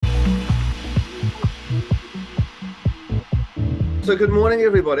So good morning,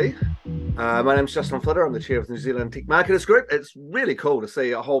 everybody. My name's Justin Flitter. I'm the chair of the New Zealand Tech Marketers Group. It's really cool to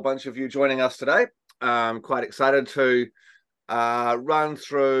see a whole bunch of you joining us today. I'm quite excited to run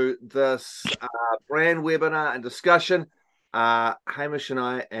through this brand webinar and discussion. Hamish and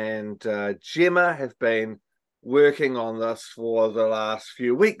I and Gemma have been working on this for the last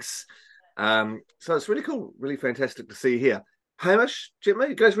few weeks. So it's really cool, really fantastic to see you here. Hamish, Gemma,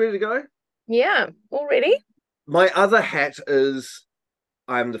 you guys ready to go? Yeah, already. My other hat is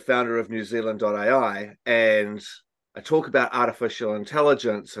I'm the founder of New Zealand.ai, and I talk about artificial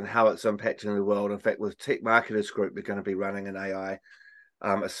intelligence and how it's impacting the world. In fact, with Tech Marketers Group, we're going to be running an AI,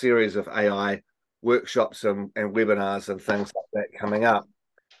 a series of AI workshops and webinars and things like that coming up.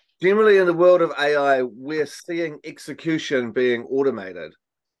 Generally, in the world of AI, we're seeing execution being automated,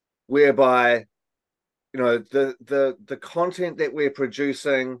 whereby the content that we're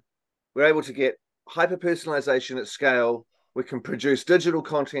producing, we're able to get hyper personalization at scale. We can produce digital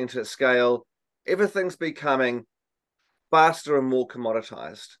content at scale. Everything's becoming faster and more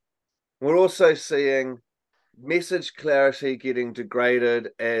commoditized. We're also seeing message clarity getting degraded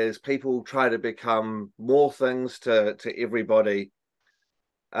as people try to become more things to everybody,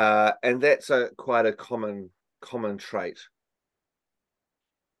 and that's quite a common trait.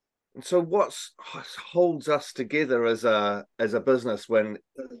 And so, what holds us together as a business when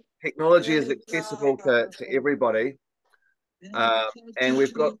technology is accessible to everybody, uh, and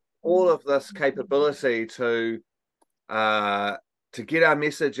we've got all of this capability uh, to get our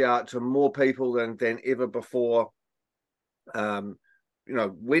message out to more people than ever before. Um,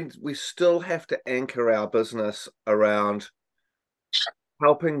 we still have to anchor our business around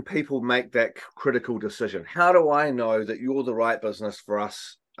helping people make that critical decision. How do I know that you're the right business for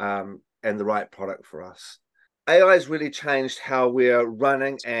us, and the right product for us? AI has really changed how we're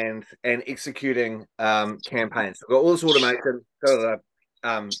running and executing campaigns. We've got all this automation.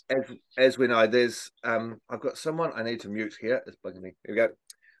 As we know, there's I've got someone I need to mute here. It's bugging me. Here we go. All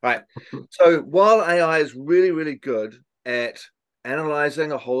right. So while AI is really, really good at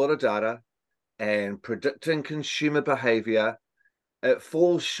analyzing a whole lot of data and predicting consumer behavior, it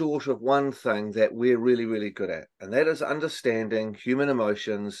falls short of one thing that we're really, really good at, and that is understanding human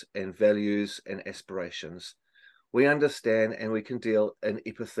emotions and values and aspirations. We understand and we can deal in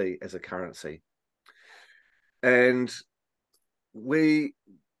empathy as a currency. And we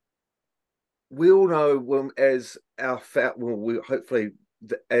all know when, as our hopefully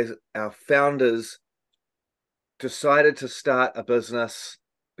as our founders decided to start a business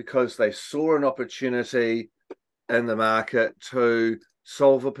because they saw an opportunity in the market to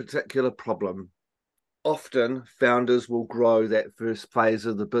solve a particular problem. Often founders will grow that first phase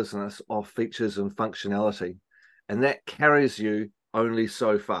of the business off features and functionality, and that carries you only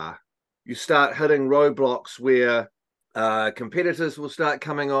so far. You start hitting roadblocks where competitors will start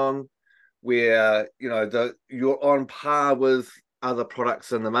coming on, where you're on par with other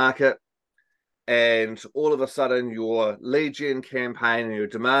products in the market, and all of a sudden your lead gen campaign and your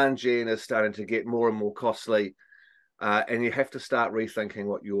demand gen is starting to get more and more costly, and you have to start rethinking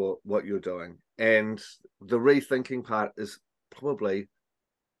what you're doing. And the rethinking part is probably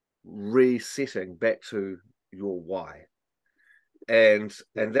resetting back to your why. And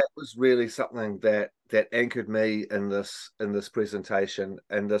that was really something that anchored me in this presentation,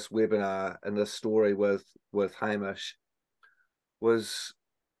 in this webinar, in this story with Hamish, was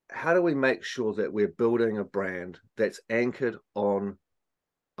how do we make sure that we're building a brand that's anchored on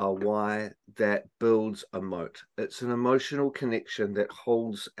a why that builds a moat. It's an emotional connection that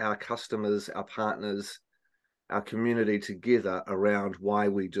holds our customers, our partners, our community together around why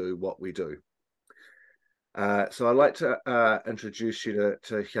we do what we do. So I'd like to introduce you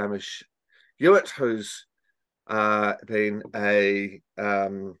to Hamish Ewart, who's been a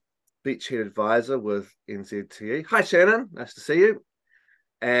beachhead advisor with NZTE. Hi, Shannon. Nice to see you.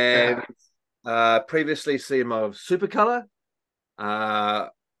 And previously CMO of Supacolour. Uh,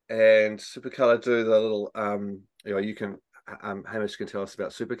 and Supacolour do the little, you can, Hamish can tell us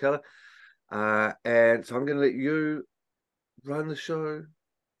about Supacolour. And so I'm going to let you run the show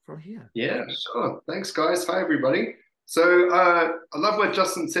from here. Yeah, sure. Thanks, guys. Hi, everybody. So I love what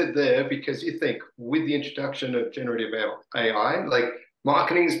Justin said there because you think with the introduction of generative AI, like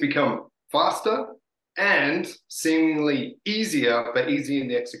marketing's become faster and seemingly easier, but easy in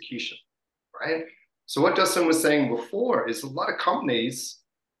the execution, right? So what Justin was saying before is a lot of companies,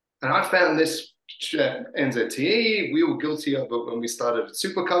 and I found this at NZTE, we were guilty of it when we started at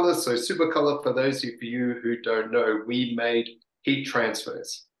Supacolour. So Supacolour, for those of you who don't know, we made heat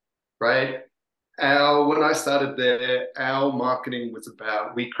transfers, right? When I started there, our marketing was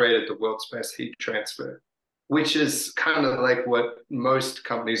about we created the world's best heat transfer. which is kind of like what most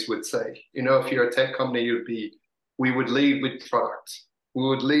companies would say. You know, if you're a tech company, we would lead with product. We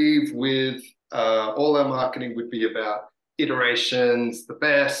would lead with all our marketing would be about iterations, the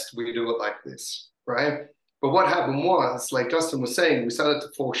best, we do it like this, right? But what happened was, like Justin was saying, we started to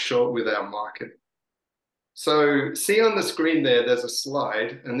fall short with our marketing. So see on the screen there's a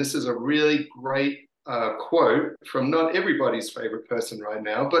slide, and this is a really great quote from not everybody's favorite person right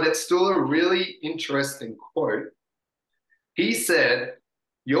now, but it's still a really interesting quote. He said,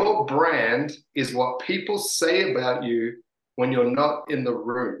 "Your brand is what people say about you when you're not in the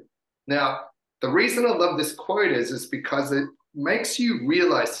room." Now, the reason I love this quote is because it makes you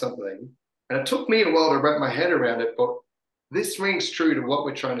realize something. And it took me a while to wrap my head around it, but this rings true to what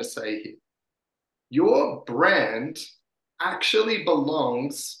we're trying to say here. Your brand actually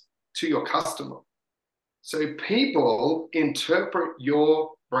belongs to your customer. So people interpret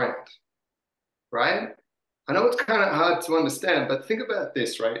your brand, right? I know it's kind of hard to understand, but think about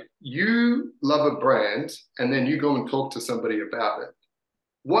this, right? You love a brand and then you go and talk to somebody about it.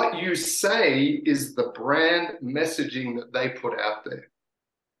 What you say is the brand messaging that they put out there.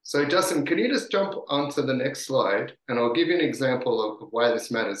 So Justin, can you just jump onto the next slide and I'll give you an example of why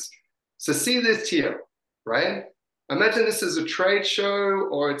this matters. So see this here, right? Imagine this is a trade show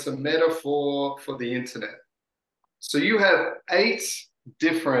or it's a metaphor for the internet. So you have 8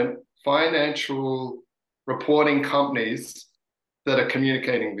 different financial reporting companies that are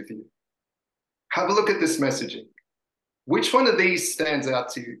communicating with you. Have a look at this messaging. Which one of these stands out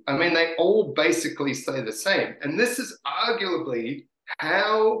to you? I mean, they all basically say the same. And this is arguably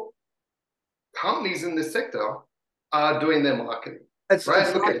how companies in this sector are doing their marketing.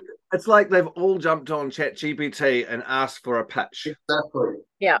 It's like they've all jumped on ChatGPT and asked for a pitch. Exactly.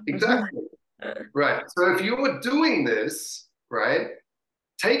 Yeah. Exactly. Right. So if you're doing this, right,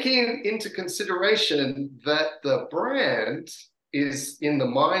 taking into consideration that the brand is in the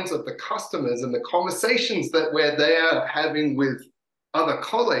minds of the customers and the conversations that they are having with other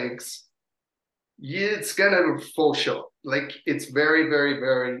colleagues, it's going to fall short. Like it's very, very,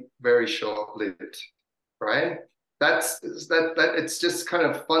 very, very short-lived, right? It's just kind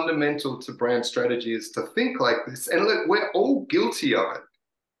of fundamental to brand strategy is to think like this. And look, we're all guilty of it.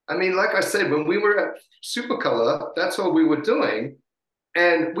 I mean, like I said, when we were at Supacolour, that's what we were doing.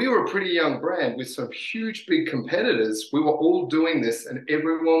 And we were a pretty young brand with some huge, big competitors. We were all doing this and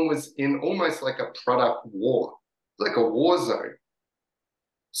everyone was in almost like a product war, like a war zone.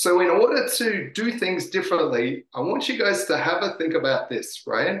 So in order to do things differently, I want you guys to have a think about this,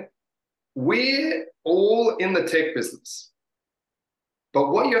 right? We're all in the tech business.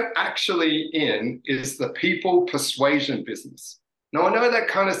 But what you're actually in is the people persuasion business. Now, I know that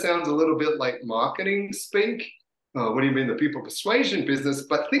kind of sounds a little bit like marketing speak. What do you mean, the people persuasion business?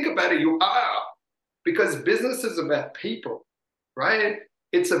 But think about it, you are. Because business is about people, right?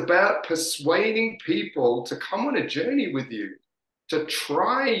 It's about persuading people to come on a journey with you, to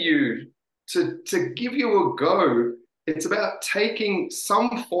try you, to give you a go. It's about taking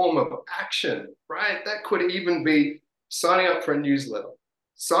some form of action, right? That could even be signing up for a newsletter,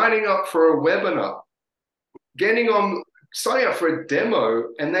 signing up for a webinar, signing up for a demo,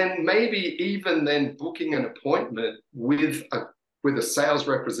 and then maybe even then booking an appointment with a sales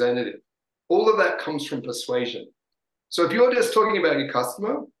representative. All of that comes from persuasion. So if you're just talking about your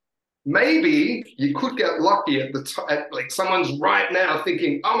customer, maybe you could get lucky at like someone's right now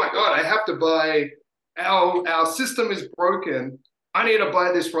thinking, oh my God, I have to buy, our system is broken. I need to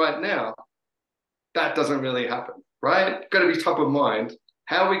buy this right now. That doesn't really happen, right? Got to be top of mind.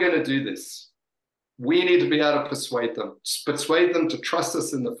 How are we going to do this? We need to be able to persuade them to trust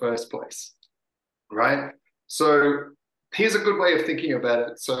us in the first place, right? So here's a good way of thinking about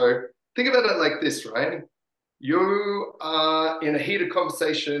it. So think about it like this, right? You are in a heated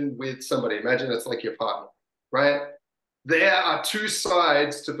conversation with somebody. Imagine it's like your partner, right? There are 2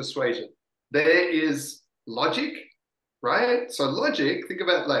 sides to persuasion. There is logic, right? So logic, think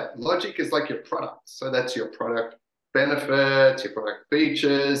about logic is like your product. So that's your product benefits, your product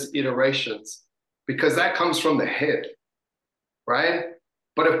features, iterations, because that comes from the head, right?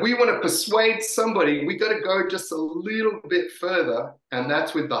 But if we want to persuade somebody, we got to go just a little bit further, and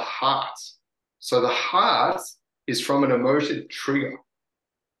that's with the heart. So the heart is from an emotion trigger.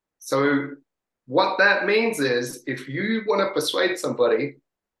 So what that means is if you want to persuade somebody,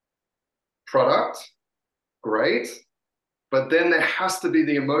 product, great, but then there has to be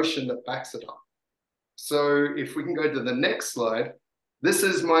the emotion that backs it up. So if we can go to the next slide, this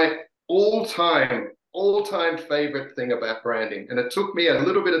is my all-time favorite thing about branding. And it took me a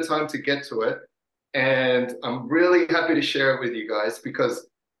little bit of time to get to it. And I'm really happy to share it with you guys because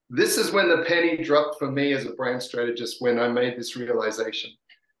this is when the penny dropped for me as a brand strategist when I made this realization.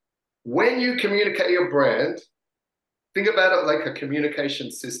 When you communicate your brand, think about it like a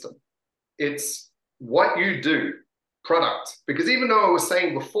communication system. It's what you do, product. Because even though I was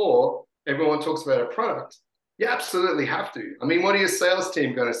saying before, everyone talks about a product, you absolutely have to. I mean, what are your sales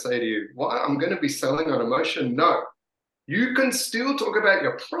team going to say to you? What, I'm going to be selling on emotion? No. You can still talk about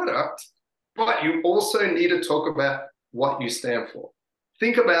your product, but you also need to talk about what you stand for.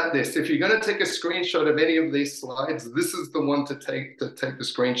 Think about this. If you're going to take a screenshot of any of these slides, this is the one to take the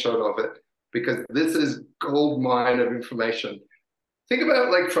screenshot of it, because this is gold mine of information. Think about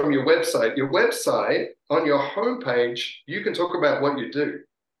it like from your website. Your website, on your homepage, you can talk about what you do.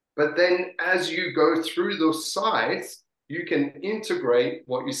 But then as you go through those sites, you can integrate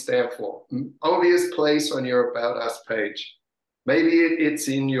what you stand for. Obvious place on your About Us page. Maybe it's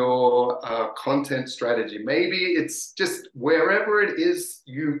in your content strategy. Maybe it's just wherever it is,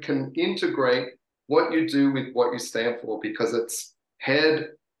 you can integrate what you do with what you stand for, because it's head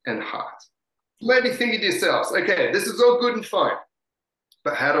and heart. You may be thinking to yourselves, okay, this is all good and fine,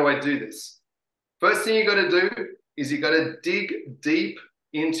 but how do I do this? First thing you got to do is you got to dig deep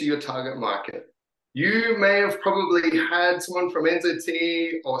into your target market. You may have probably had someone from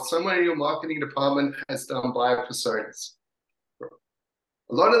NZTE or someone in your marketing department has done buyer personas.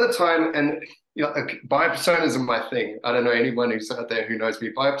 A lot of the time, and you know, buyer personas are my thing. I don't know anyone who's out there who knows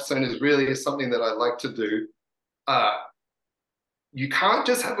me. Buyer personas really is something that I like to do. You can't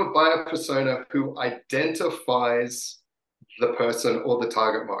just have a buyer persona who identifies the person or the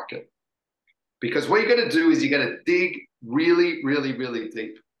target market. Because what you're going to do is you're going to dig really, really, really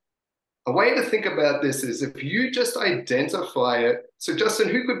deep. A way to think about this is if you just identify it. So Justin,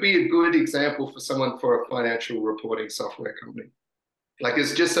 who could be a good example for someone for a financial reporting software company? Like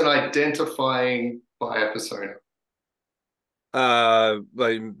it's just an identifying buyer persona. I'm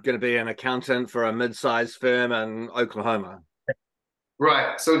going to be an accountant for a mid-sized firm in Oklahoma.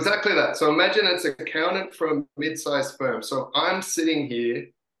 Right. So exactly that. So imagine it's an accountant for a mid-sized firm. So I'm sitting here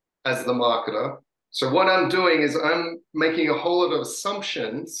as the marketer. So what I'm doing is I'm making a whole lot of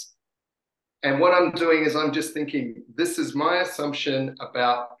assumptions. And what I'm doing is I'm just thinking, this is my assumption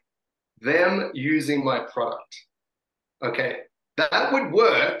about them using my product. Okay. That would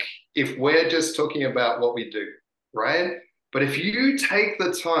work if we're just talking about what we do, right? But if you take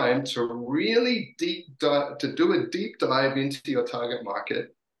the time to really do a deep dive into your target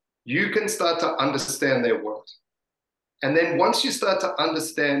market, you can start to understand their world. And then once you start to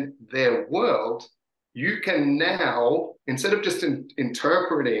understand their world, you can now, instead of just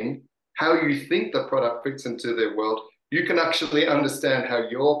interpreting how you think the product fits into their world, you can actually understand how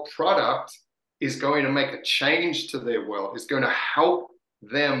your product is going to make a change to their world, is going to help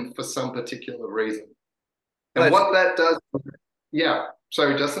them for some particular reason. And what that does, yeah.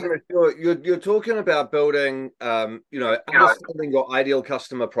 Sorry, Justin. You're talking about building, understanding your ideal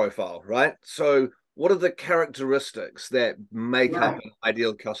customer profile, right? So what are the characteristics that make up an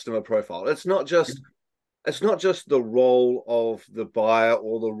ideal customer profile? It's not just the role of the buyer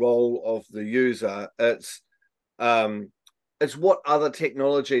or the role of the user. It's what other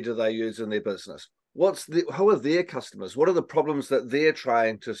technology do they use in their business? Who are their customers? What are the problems that they're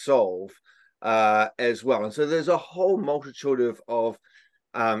trying to solve as well? And so there's a whole multitude of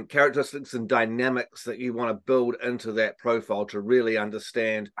characteristics and dynamics that you want to build into that profile to really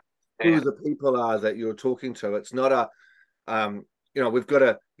understand who the people are that you're talking to. It's not we've got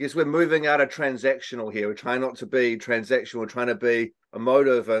to, we're moving out of transactional here. We're trying not to be transactional. We're trying to be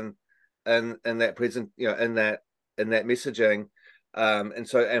emotive and that present, in that messaging,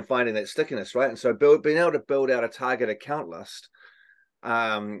 and finding that stickiness, right? And so being able to build out a target account list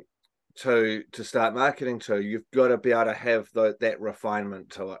to start marketing to, you've got to be able to have that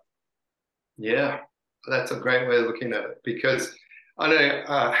refinement to it. Yeah, that's a great way of looking at it, because I know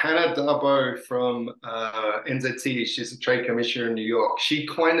Hannah Darbo from NZTE, she's a trade commissioner in New York. She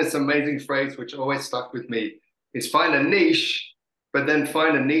coined this amazing phrase, which always stuck with me, is find a niche, but then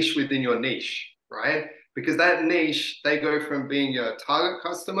find a niche within your niche, right? Because that niche, they go from being your target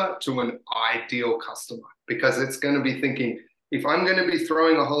customer to an ideal customer, because it's going to be thinking, if I'm going to be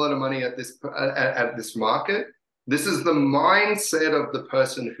throwing a whole lot of money at this market, this is the mindset of the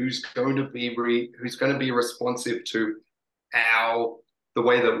person who's going to be responsive to the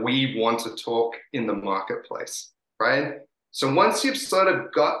way that we want to talk in the marketplace, right? So once you've sort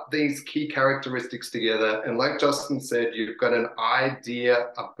of got these key characteristics together, and like Justin said, you've got an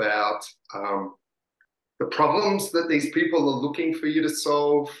idea about the problems that these people are looking for you to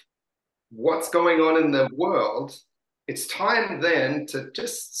solve, what's going on in the world, it's time then to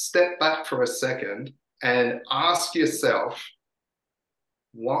just step back for a second and ask yourself,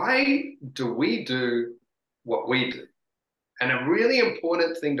 why do we do what we do? And a really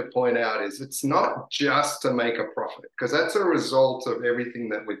important thing to point out is it's not just to make a profit, because that's a result of everything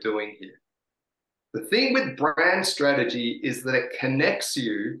that we're doing here. The thing with brand strategy is that it connects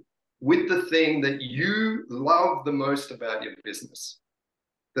you with the thing that you love the most about your business,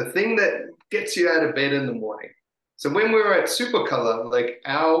 the thing that gets you out of bed in the morning. So when we were at Supacolour, like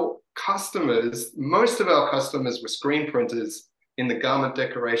our customers, most of our customers were screen printers in the garment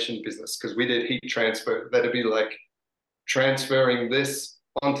decoration business, because we did heat transfer. That'd be like transferring this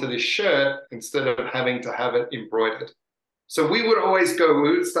onto this shirt instead of having to have it embroidered. So we would always go,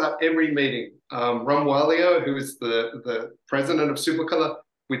 we would start every meeting. Ron Walio, who is the president of Supacolour,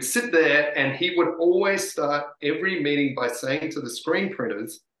 would sit there and he would always start every meeting by saying to the screen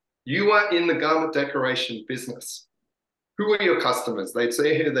printers, you are in the garment decoration business. Who are your customers? They'd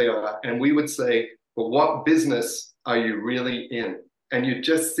say who they are. And we would say, but what business are you really in? And you'd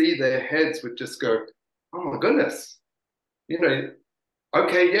just see their heads would just go, oh my goodness.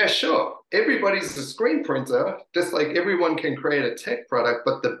 Okay, yeah, sure. Everybody's a screen printer, just like everyone can create a tech product,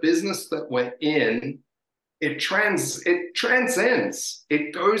 but the business that we're in, it transcends.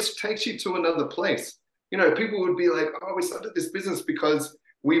 It takes you to another place. People would be like, oh, we started this business because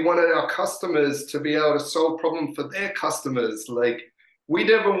we wanted our customers to be able to solve problems for their customers. Like, we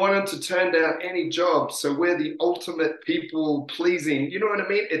never wanted to turn down any job, so we're the ultimate people pleasing. You know what I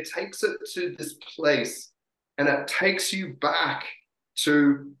mean? It takes it to this place, and it takes you back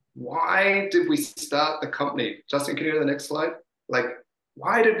to why did we start the company? Justin, can you go to the next slide? Like,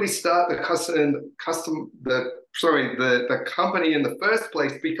 why did we start the company in the first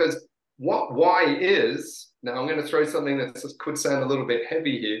place? Because what why is, now I'm going to throw something that could sound a little bit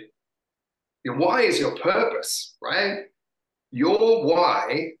heavy here. Your why is your purpose, right? Your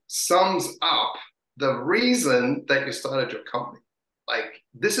why sums up the reason that you started your company. Like,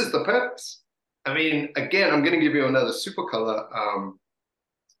 this is the purpose. I mean, again, I'm going to give you another Supacolour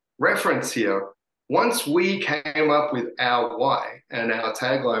reference here. Once we came up with our why and our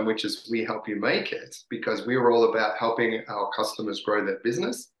tagline, which is we help you make it, because we were all about helping our customers grow their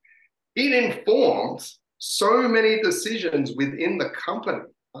business, it informed so many decisions within the company.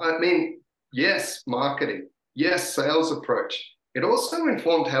 I mean, yes, marketing, yes, sales approach. It also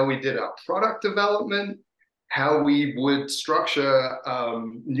informed how we did our product development, how we would structure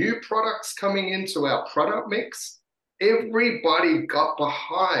new products coming into our product mix. Everybody got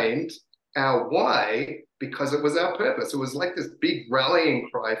behind our why because it was our purpose. It was like this big rallying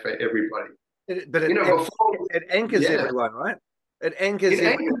cry for everybody. It anchors everyone, right? It anchors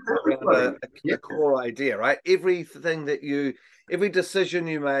everyone around a core idea, right? Every decision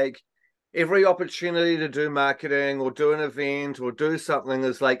you make, every opportunity to do marketing or do an event or do something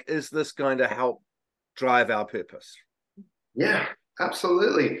is like, is this going to help drive our purpose? Yeah,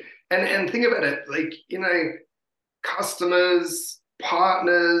 absolutely. And think about it, like, customers,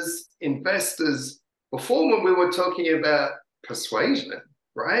 partners, investors, before when we were talking about persuasion,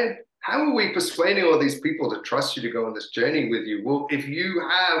 right? How are we persuading all these people to trust you to go on this journey with you? Well, if you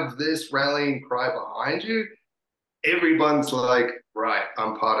have this rallying cry behind you, everyone's like, right,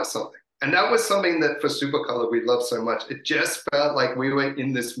 I'm part of something. And that was something that for Supacolour we love so much. It just felt like we were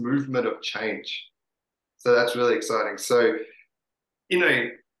in this movement of change. So that's really exciting. So,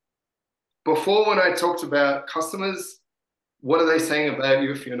 before when I talked about customers, what are they saying about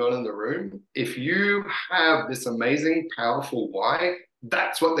you if you're not in the room? If you have this amazing, powerful why,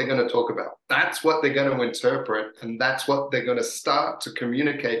 that's what they're going to talk about. That's what they're going to interpret. And that's what they're going to start to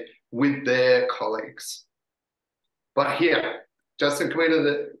communicate with their colleagues. But here, Justin, come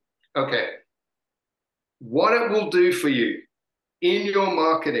into okay. What it will do for you in your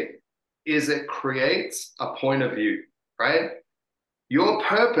marketing is it creates a point of view, right? Your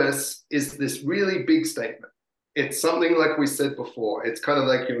purpose is this really big statement. It's something like we said before. It's kind of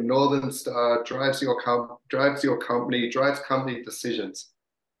like your Northern Star, drives your company, drives company decisions.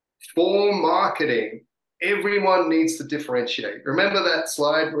 For marketing, everyone needs to differentiate. Remember that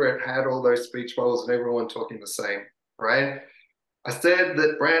slide where it had all those speech bubbles and everyone talking the same, right? I said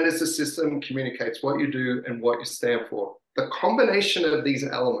that brand is a system, communicates what you do and what you stand for. The combination of these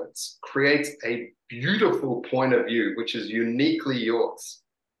elements creates a beautiful point of view, which is uniquely yours.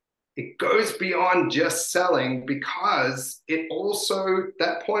 It goes beyond just selling because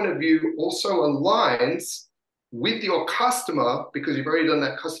that point of view also aligns with your customer, because you've already done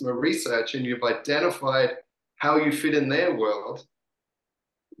that customer research and you've identified how you fit in their world.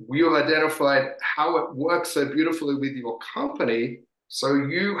 You have identified how it works so beautifully with your company. So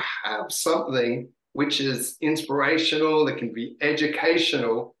you have something which is inspirational, that can be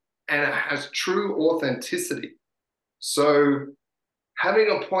educational, and it has true authenticity. So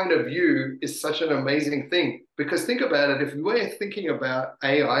having a point of view is such an amazing thing, because think about it. If we're thinking about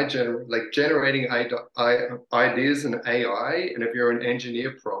AI, generating ideas in AI, and if you're an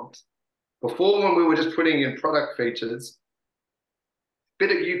engineer prompt, before when we were just putting in product features, bit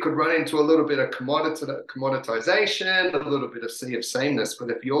of you could run into a little bit of commoditization, a little bit of sea of sameness.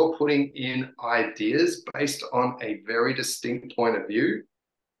 But if you're putting in ideas based on a very distinct point of view,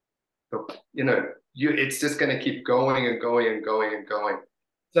 it's just going to keep going and going and going and going.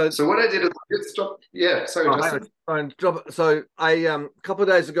 So what I did is I did stop. Yeah, sorry, Justin. So a couple of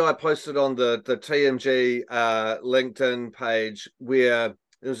days ago, I posted on the TMG LinkedIn page where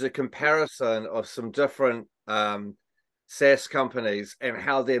there was a comparison of some different SaaS companies and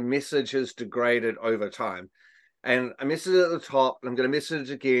how their message has degraded over time. And I messaged it at the top, and I'm going to message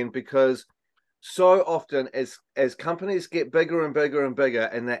it again, because so often as companies get bigger and bigger and bigger,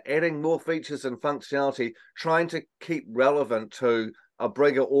 and they're adding more features and functionality, trying to keep relevant to a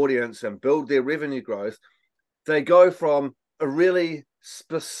bigger audience and build their revenue growth, they go from a really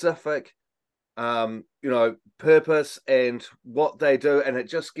specific purpose and what they do, and it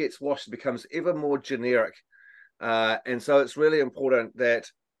just gets washed, it becomes ever more generic. And so it's really important that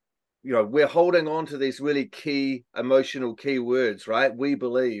we're holding on to these really key emotional key words, right? We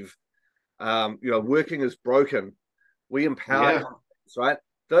believe, working is broken, we empower companies, right?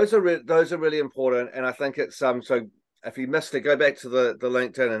 Those are really important. And I think it's so if you missed it, go back to the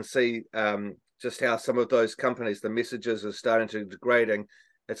LinkedIn and see just how some of those companies, the messages are starting to degrading.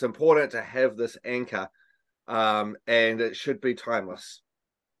 It's important to have this anchor, and it should be timeless.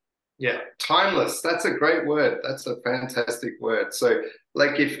 Yeah, timeless. That's a great word. That's a fantastic word. So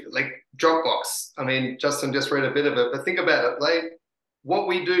like Dropbox, I mean, Justin just read a bit of it, but think about it. Like what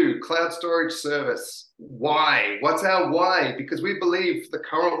we do, cloud storage service. Why? What's our why? Because we believe the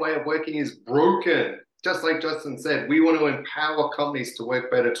current way of working is broken. Just like Justin said, we want to empower companies to work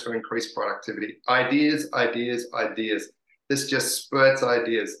better to increase productivity. Ideas, ideas, ideas. This just spurts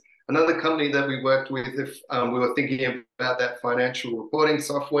ideas. Another company that we worked with, if we were thinking about that financial reporting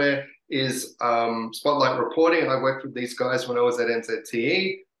software, is Spotlight Reporting. I worked with these guys when I was at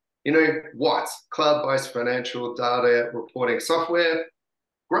NZTE. What? Cloud-based financial data reporting software.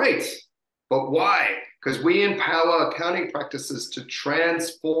 Great. But why? Because we empower accounting practices to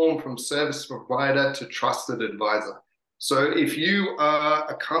transform from service provider to trusted advisor. So if you are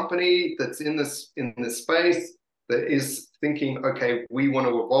a company that's in this space that is thinking, okay, we want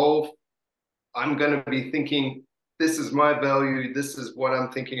to evolve, I'm going to be thinking, this is my value, this is what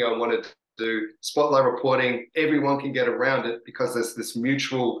I'm thinking I want to do. Spotlight Reporting, everyone can get around it because there's this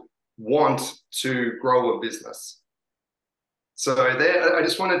mutual want to grow a business. So there, I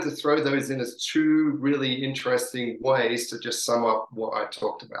just wanted to throw those in as two really interesting ways to just sum up what I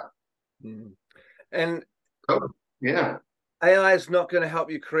talked about. And yeah, AI is not going to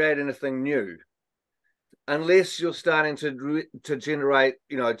help you create anything new unless you're starting to generate,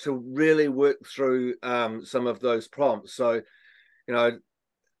 to really work through some of those prompts. So,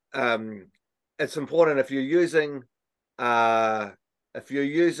 it's important if you're using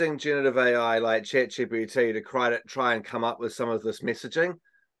generative AI like ChatGPT to try and come up with some of this messaging,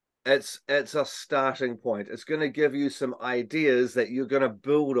 it's a starting point. It's going to give you some ideas that you're going to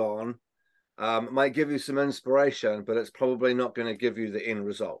build on. It might give you some inspiration, but it's probably not going to give you the end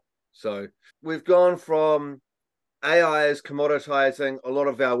result. So we've gone from AI is commoditizing a lot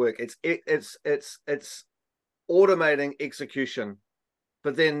of our work. It's automating execution,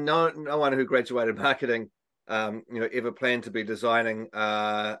 but then no one who graduated marketing ever planned to be designing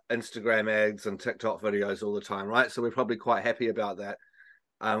Instagram ads and TikTok videos all the time, right? So we're probably quite happy about that.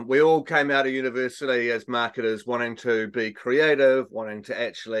 We all came out of university as marketers wanting to be creative, wanting to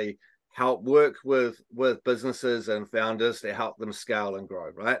actually help work with businesses and founders to help them scale and grow,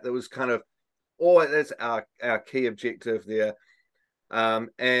 right? That was kind of that's our key objective there.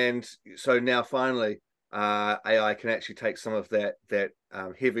 And so now finally AI can actually take some of that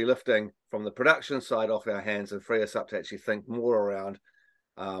heavy lifting from the production side off our hands and free us up to actually think more around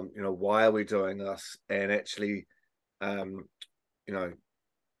why are we doing this, and actually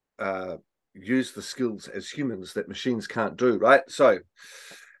use the skills as humans that machines can't do, right? So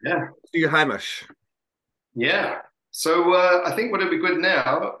yeah, to you, Hamish. Yeah. So I think what would be good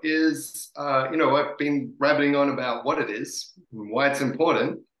now is, I've been rabbiting on about what it is and why it's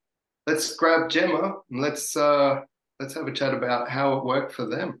important. Let's grab Gemma and let's have a chat about how it worked for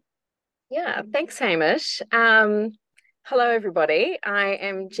them. Yeah, thanks, Hamish. Hello, everybody. I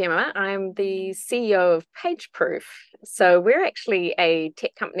am Gemma. I'm the CEO of PageProof. So we're actually a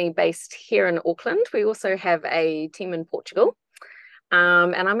tech company based here in Auckland. We also have a team in Portugal.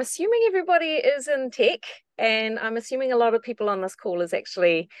 And I'm assuming everybody is in tech, and I'm assuming a lot of people on this call is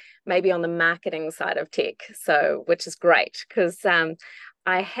actually maybe on the marketing side of tech, so which is great because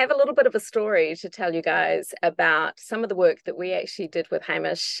I have a little bit of a story to tell you guys about some of the work that we actually did with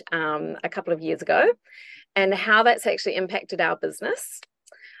Hamish a couple of years ago and how that's actually impacted our business.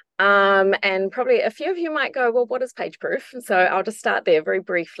 And probably a few of you might go, well, what is PageProof? So I'll just start there very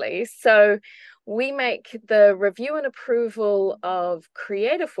briefly. So we make the review and approval of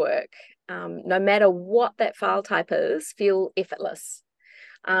creative work, no matter what that file type is, feel effortless.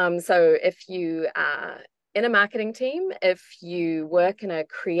 So if you are in a marketing team, if you work in a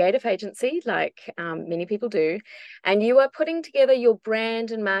creative agency, like many people do, and you are putting together your brand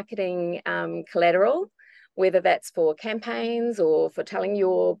and marketing collateral, whether that's for campaigns or for telling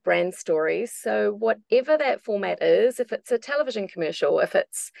your brand stories. So whatever that format is, if it's a television commercial, if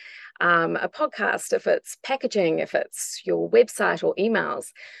it's a podcast, if it's packaging, if it's your website or emails,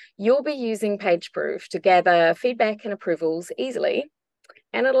 you'll be using PageProof to gather feedback and approvals easily.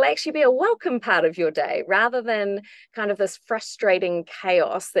 And it'll actually be a welcome part of your day rather than kind of this frustrating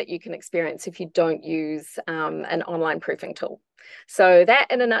chaos that you can experience if you don't use an online proofing tool. So that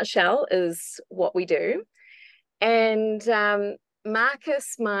in a nutshell is what we do. And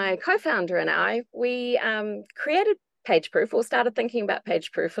Marcus, my co-founder, and I, we created PageProof or started thinking about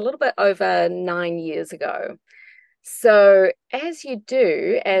PageProof a little bit over 9 years ago. So as you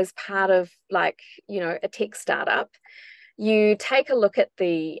do as part of like, a tech startup, you take a look at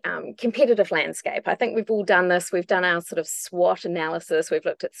the competitive landscape. I think we've all done this. We've done our sort of SWOT analysis. We've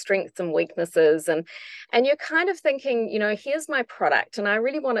looked at strengths and weaknesses, and you're kind of thinking, here's my product, and I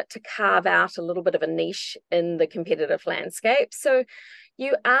really want it to carve out a little bit of a niche in the competitive landscape. So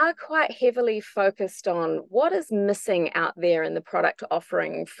you are quite heavily focused on what is missing out there in the product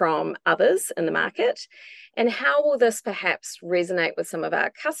offering from others in the market, and how will this perhaps resonate with some of our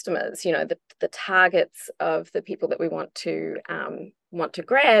customers, the targets of the people that we want to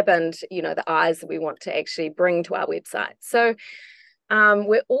grab, and the eyes that we want to actually bring to our website. So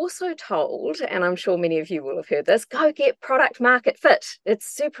we're also told, and I'm sure many of you will have heard this, go get product market fit. It's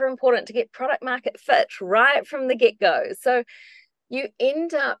super important to get product market fit right from the get-go. So you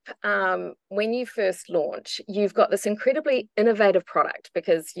end up, when you first launch, you've got this incredibly innovative product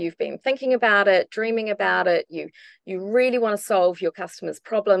because you've been thinking about it, dreaming about it. You really want to solve your customers'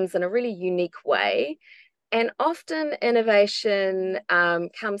 problems in a really unique way. And often innovation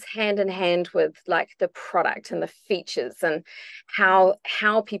comes hand in hand with like the product and the features and how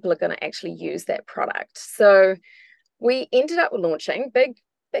people are going to actually use that product. So we ended up launching big,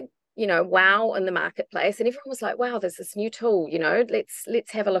 wow in the marketplace, and everyone was like, wow, there's this new tool,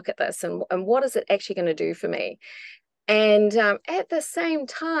 let's have a look at this, and what is it actually going to do for me? And at the same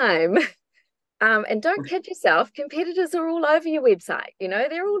time, and don't kid yourself, competitors are all over your website.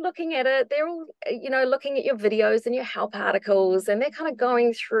 They're all looking at it, they're all looking at your videos and your help articles, and they're kind of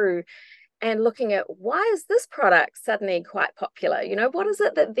going through and looking at, why is this product suddenly quite popular? What is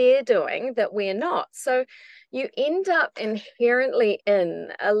it that they're doing that we're not? So you end up inherently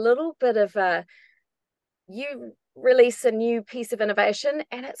in a little bit of you release a new piece of innovation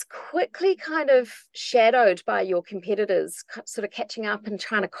and it's quickly kind of shadowed by your competitors sort of catching up and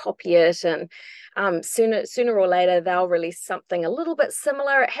trying to copy it, and sooner or later they'll release something a little bit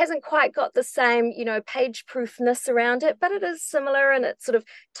similar. It hasn't quite got the same page proofness around it, but it is similar, and it sort of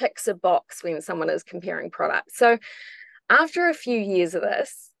ticks a box when someone is comparing products. So after a few years of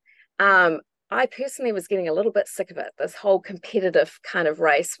this, I personally was getting a little bit sick of it, this whole competitive kind of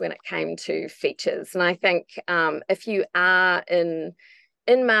race when it came to features. And I think if you are in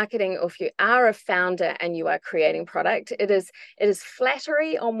marketing, or if you are a founder and you are creating product, it is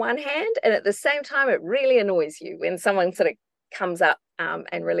flattery on one hand, and at the same time it really annoys you when someone sort of comes up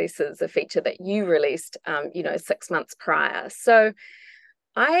and releases a feature that you released 6 months prior. So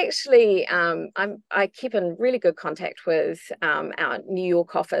I actually, I keep in really good contact with our New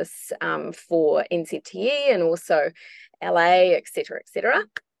York office for NZTE and also LA, et cetera, et cetera.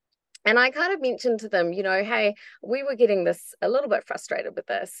 And I kind of mentioned to them, hey, we were getting this a little bit frustrated with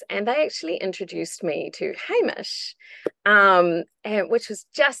this. And they actually introduced me to Hamish, and which was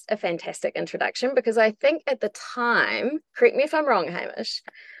just a fantastic introduction, because I think at the time, correct me if I'm wrong, Hamish,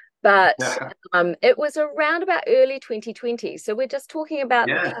 but it was around about early 2020. So we're just talking about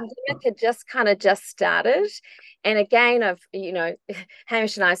the pandemic had just started. And again,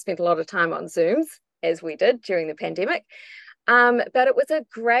 Hamish and I spent a lot of time on Zooms, as we did during the pandemic. But it was a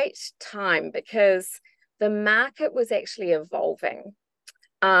great time because the market was actually evolving.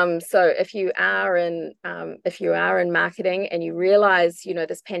 So if you are in marketing and you realize,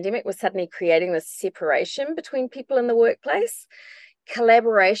 this pandemic was suddenly creating this separation between people in the workplace,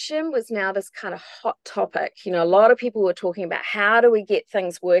 collaboration was now this kind of hot topic. You know, a lot of people were talking about how do we get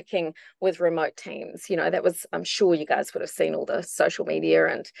things working with remote teams. You know, that was, I'm sure you guys would have seen all the social media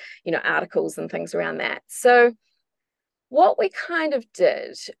and, you know, articles and things around that. So what we kind of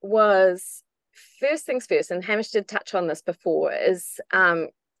did was, first things first, and Hamish did touch on this before, is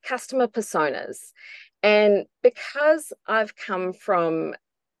customer personas. And because I've come from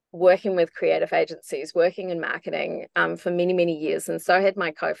working with creative agencies, working in marketing for many, many years, and so had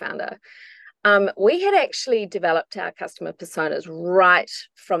my co-founder, we had actually developed our customer personas right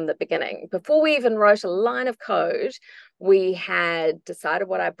from the beginning. Before we even wrote a line of code, we had decided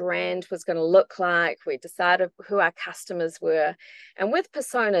what our brand was going to look like. We decided who our customers were. And with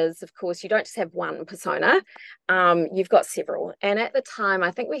personas, of course, you don't just have one persona, you've got several. And at the time,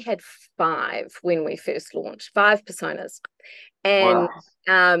 I think we had 5 when we first launched, 5 personas. And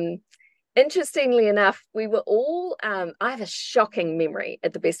wow. Interestingly enough, we were all, I have a shocking memory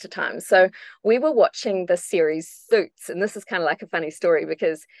at the best of times. So we were watching the series Suits, and this is kind of like a funny story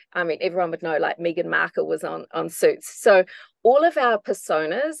because, I mean, everyone would know like Meghan Markle was on Suits. So all of our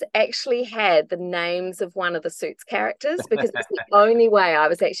personas actually had the names of one of the Suits characters because it's the only way I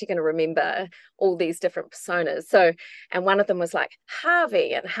was actually going to remember all these different personas. So, and one of them was like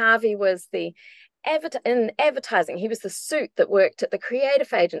Harvey, and Harvey was the in advertising, he was the suit that worked at the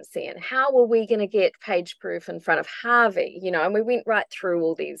creative agency, and how were we going to get PageProof in front of Harvey, you know? And we went right through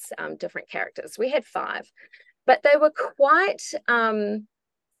all these different characters. We had 5, but they were quite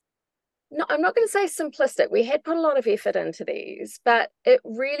no, I'm not going to say simplistic. We had put a lot of effort into these, but it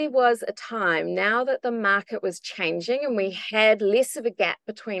really was a time now that the market was changing and we had less of a gap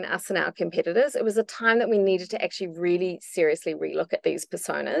between us and our competitors. It was a time that we needed to actually really seriously relook at these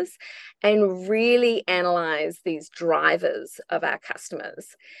personas and really analyze these drivers of our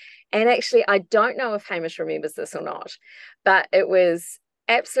customers. And actually, I don't know if Hamish remembers this or not, but it was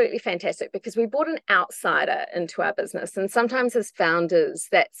absolutely fantastic because we brought an outsider into our business. And sometimes as founders,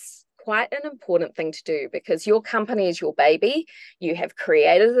 that's quite an important thing to do because your company is your baby. You have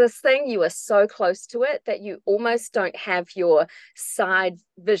created this thing. You are so close to it that you almost don't have your side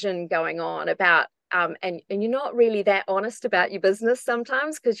vision going on about and you're not really that honest about your business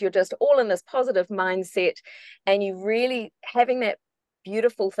sometimes because you're just all in this positive mindset and you really having that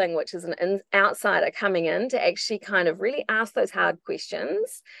beautiful thing, which is an outsider coming in to actually kind of really ask those hard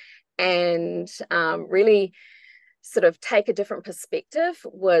questions and really sort of take a different perspective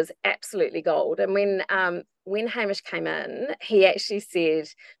was absolutely gold. And when Hamish came in, he actually said,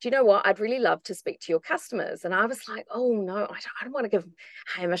 do you know what? I'd really love to speak to your customers. And I was like, oh no, I don't want to give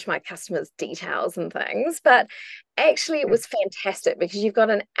Hamish my customers' details and things. But actually it was fantastic because you've got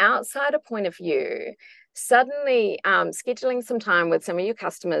an outsider point of view, suddenly scheduling some time with some of your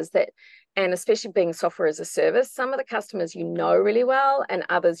customers that, and especially being software as a service, some of the customers you know really well and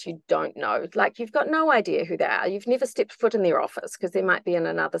others you don't know. Like you've got no idea who they are. You've never stepped foot in their office because they might be in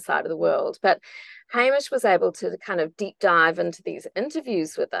another side of the world. But Hamish was able to kind of deep dive into these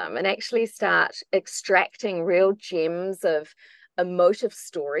interviews with them and actually start extracting real gems of emotive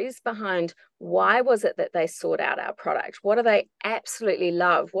stories behind why was it that they sought out our product? What do they absolutely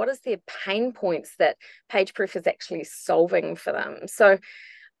love? What is their pain points that PageProof is actually solving for them? So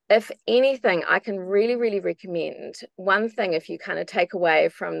if anything, I can really, really recommend one thing if you kind of take away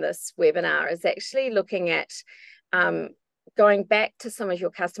from this webinar is actually looking at going back to some of your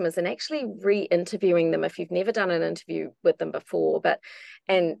customers and actually re-interviewing them if you've never done an interview with them before.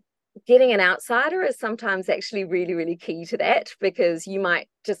 And getting an outsider is sometimes actually really, really key to that because you might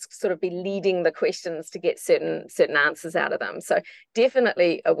just sort of be leading the questions to get certain answers out of them. So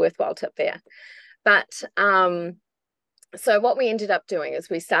definitely a worthwhile tip there. But so what we ended up doing is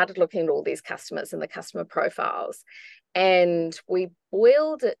we started looking at all these customers and the customer profiles, and we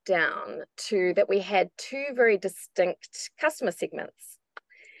boiled it down to that we had 2 very distinct customer segments.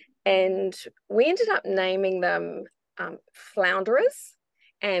 And we ended up naming them flounderers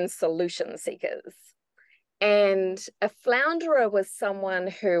and solution seekers. And a flounderer was someone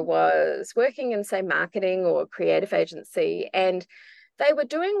who was working in, say, marketing or creative agency, and they were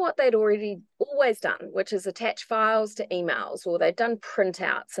doing what they'd always done, which is attach files to emails, or they'd done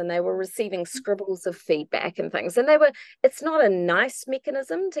printouts and they were receiving scribbles of feedback and things. And it's not a nice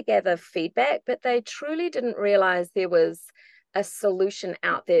mechanism to gather feedback, but they truly didn't realize there was a solution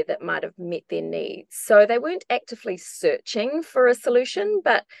out there that might have met their needs. So they weren't actively searching for a solution,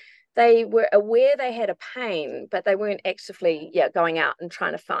 but they were aware they had a pain, but they weren't actively going out and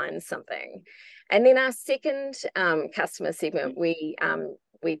trying to find something. And then our second customer segment, we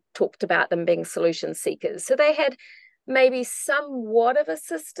talked about them being solution seekers. So they had maybe somewhat of a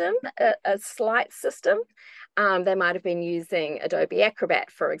system, a slight system. They might have been using Adobe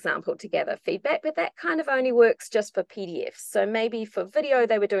Acrobat, for example, to gather feedback, but that kind of only works just for PDFs. So maybe for video,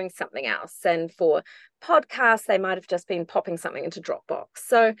 they were doing something else. And for podcasts, they might have just been popping something into Dropbox.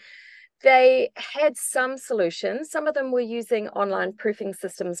 So they had some solutions. Some of them were using online proofing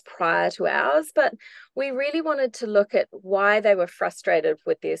systems prior to ours, but we really wanted to look at why they were frustrated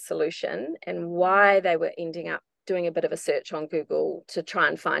with their solution and why they were ending up doing a bit of a search on Google to try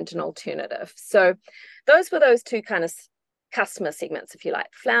and find an alternative. So those were those two kind of customer segments, if you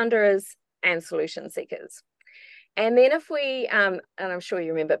like, flounderers and solution seekers. And then if we, and I'm sure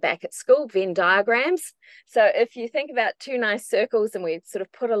you remember back at school, Venn diagrams. So if you think about two nice circles and we sort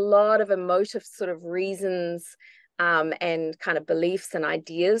of put a lot of emotive sort of reasons and kind of beliefs and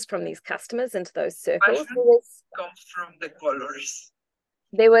ideas from these customers into those circles. Comes from the colors.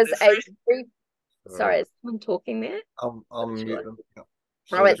 There was sorry, is someone talking there? I'm mute them.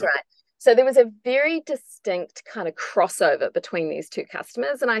 Oh, that's right. So there was a very distinct kind of crossover between these two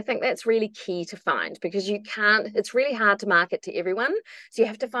customers. And I think that's really key to find because it's really hard to market to everyone. So you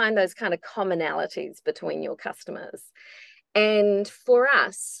have to find those kind of commonalities between your customers. And for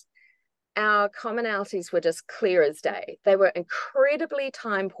us, our commonalities were just clear as day. They were incredibly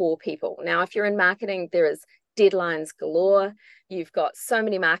time poor people. Now, if you're in marketing, there is deadlines galore. You've got so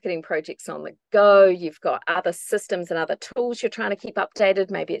many marketing projects on the go. You've got other systems and other tools you're trying to keep updated.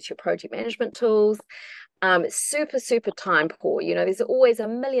 Maybe it's your project management tools. It's super, super time poor. There's always a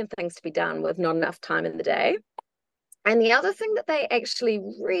million things to be done with not enough time in the day. And the other thing that they actually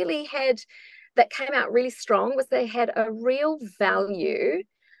really had that came out really strong was they had a real value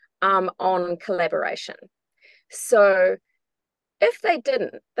on collaboration. So if they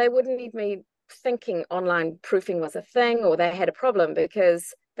didn't, they wouldn't even be thinking online proofing was a thing or they had a problem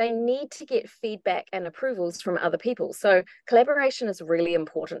because they need to get feedback and approvals from other people. So collaboration is really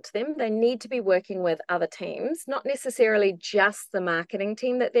important to them. They need to be working with other teams, not necessarily just the marketing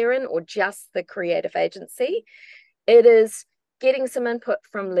team that they're in or just the creative agency. It is getting some input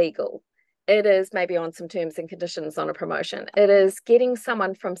from legal. It is maybe on some terms and conditions on a promotion. It is getting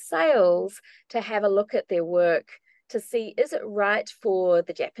someone from sales to have a look at their work to see, is it right for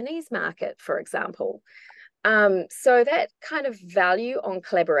the Japanese market, for example? So that kind of value on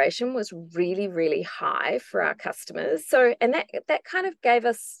collaboration was really, really high for our customers. So, and that kind of gave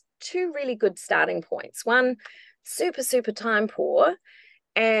us two really good starting points. One, super, super time poor.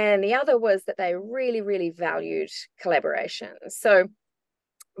 And the other was that they really, really valued collaboration. So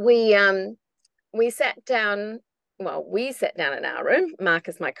we sat down in our room. Mark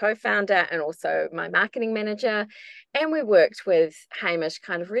is my co-founder and also my marketing manager. And we worked with Hamish,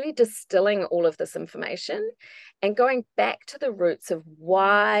 kind of really distilling all of this information and going back to the roots of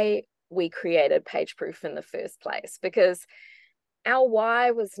why we created PageProof in the first place. Because our why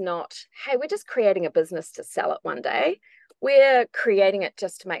was not, hey, we're just creating a business to sell it one day. We're creating it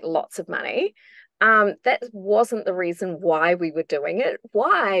just to make lots of money. That wasn't the reason why we were doing it.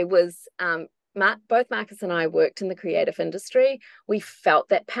 Why was both Marcus and I worked in the creative industry. We felt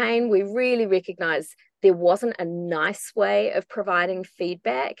that pain. We really recognized there wasn't a nice way of providing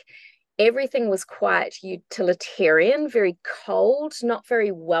feedback. Everything was quite utilitarian, very cold, not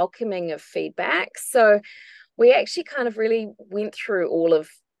very welcoming of feedback. So we actually kind of really went through all of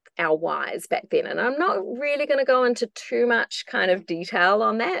our whys back then. And I'm not really going to go into too much kind of detail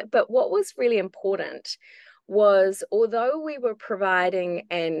on that. But what was really important was, although we were providing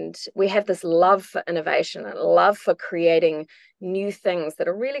and we have this love for innovation and love for creating new things that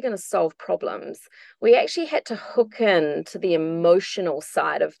are really going to solve problems, we actually had to hook in to the emotional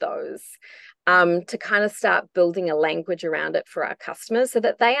side of those to kind of start building a language around it for our customers so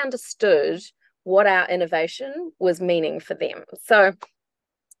that they understood what our innovation was meaning for them. So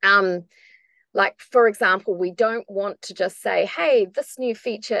like, for example, we don't want to just say, hey, this new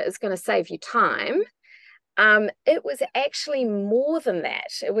feature is going to save you time. It was actually more than that.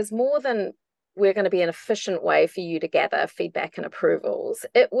 It was more than we're going to be an efficient way for you to gather feedback and approvals.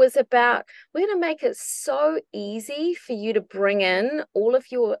 It was about, we're going to make it so easy for you to bring in all of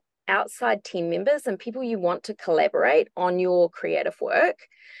your outside team members and people you want to collaborate on your creative work,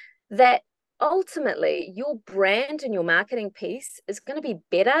 that ultimately your brand and your marketing piece is going to be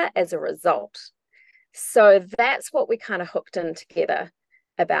better as a result. So that's what we kind of hooked in together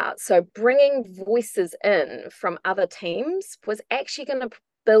about. So bringing voices in from other teams was actually going to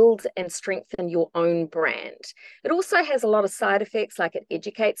build and strengthen your own brand. It also has a lot of side effects, like it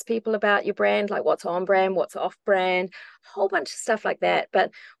educates people about your brand, like what's on brand, what's off brand, a whole bunch of stuff like that.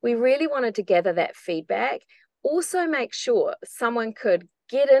 But we really wanted to gather that feedback, also make sure someone could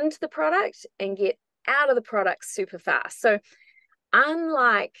get into the product and get out of the product super fast. So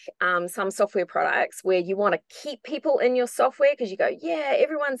unlike some software products where you want to keep people in your software because you go, yeah,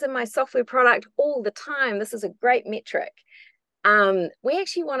 everyone's in my software product all the time, this is a great metric. We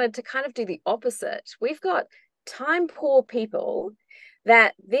actually wanted to kind of do the opposite. We've got time poor people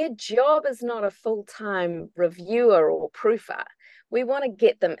that their job is not a full-time reviewer or proofer. We want to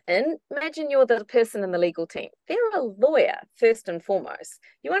get them in. Imagine you're the person in the legal team. They're a lawyer, first and foremost.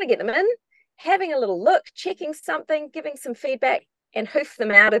 You want to get them in, having a little look, checking something, giving some feedback, and hoof them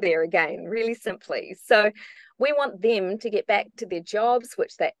out of there again, really simply. So we want them to get back to their jobs,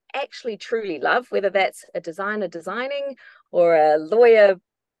 which they actually truly love, whether that's a designer designing or a lawyer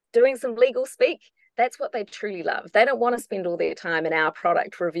doing some legal speak. That's what they truly love. They don't want to spend all their time in our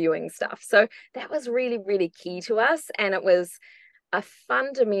product reviewing stuff. So that was really, really key to us. And it was a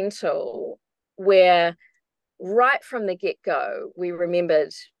fundamental where right from the get-go, we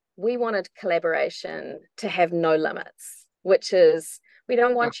remembered we wanted collaboration to have no limits, which is we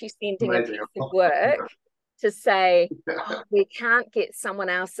don't want you sending a piece of work to say, oh, we can't get someone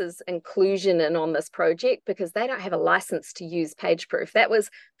else's inclusion in on this project because they don't have a license to use PageProof. That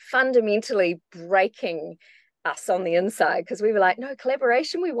was fundamentally breaking us on the inside because we were like, no,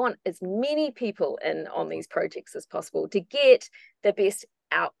 collaboration, we want as many people in on these projects as possible to get the best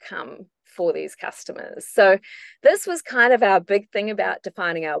outcome for these customers. So this was kind of our big thing about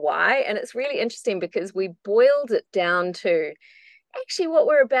defining our why. And it's really interesting because we boiled it down to actually what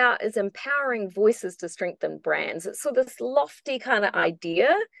we're about is empowering voices to strengthen brands. It's sort of this lofty kind of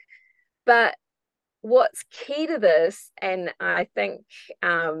idea, but what's key to this, and I think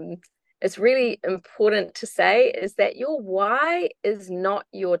it's really important to say, is that your why is not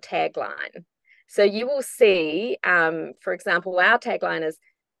your tagline. So you will see, for example, our tagline is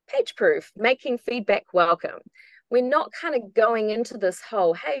PageProof, making feedback welcome. We're not kind of going into this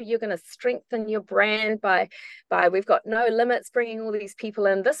whole, hey, you're going to strengthen your brand by we've got no limits, bringing all these people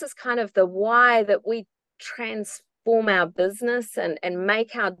in. This is kind of the why that we transform our business and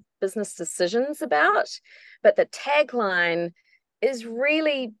make our business decisions about. But the tagline is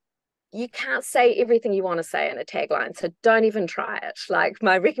really, you can't say everything you want to say in a tagline. So don't even try it. Like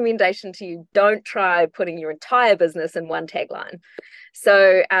my recommendation to you, don't try putting your entire business in one tagline.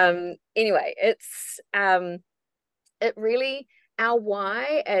 So anyway, it really, our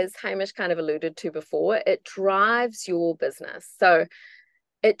why, as Hamish kind of alluded to before, it drives your business. So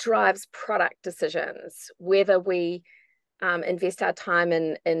it drives product decisions, whether we invest our time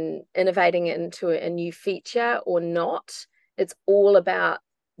in innovating into a new feature or not. It's all about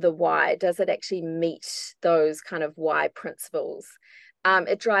the why. Does it actually meet those kind of why principles?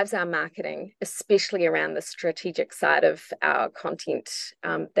 It drives our marketing, especially around the strategic side of our content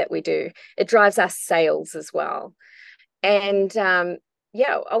that we do. It drives our sales as well. And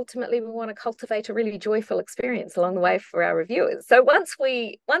yeah, ultimately we want to cultivate a really joyful experience along the way for our reviewers. So once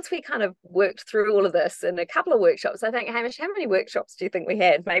we kind of worked through all of this in a couple of workshops, I think, Hamish, how many workshops do you think we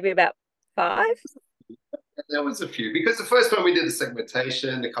had? Maybe about 5? There was a few, because the first one we did the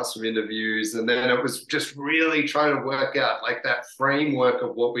segmentation, the customer interviews, and then it was just really trying to work out like that framework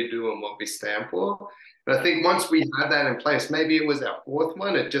of what we do and what we stand for. And I think once we had that in place, maybe it was our 4th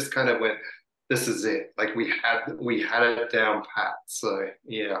one, it just kind of went, this is it. Like we had it down pat. So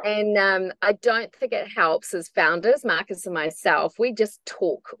yeah. And I don't think it helps as founders, Marcus and myself, we just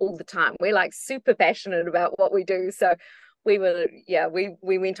talk all the time. We're like super passionate about what we do. So we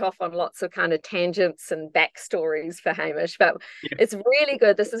went off on lots of kind of tangents and backstories for Hamish, but It's really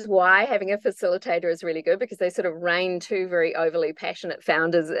good. This is why having a facilitator is really good, because they sort of rein 2 very overly passionate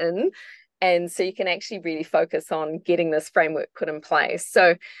founders in. And so you can actually really focus on getting this framework put in place.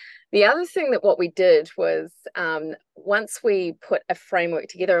 So the other thing that what we did was once we put a framework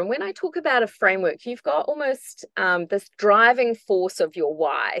together, and when I talk about a framework, you've got almost this driving force of your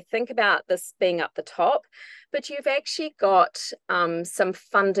why. Think about this being up the top, but you've actually got some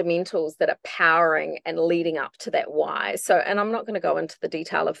fundamentals that are powering and leading up to that why. So, and I'm not going to go into the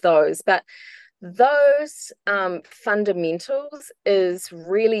detail of those, but those fundamentals is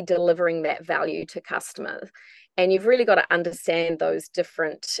really delivering that value to customers. And you've really got to understand those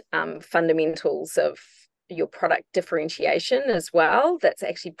different fundamentals of your product differentiation as well. That's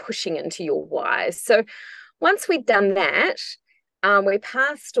actually pushing into your why. So once we'd done that, we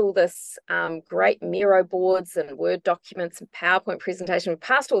passed all this great Miro boards and Word documents and PowerPoint presentation. We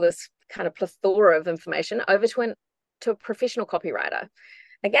passed all this kind of plethora of information over to a professional copywriter.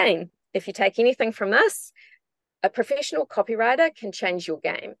 Again, if you take anything from this, a professional copywriter can change your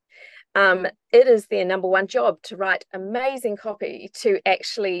game. It is their number one job to write amazing copy, to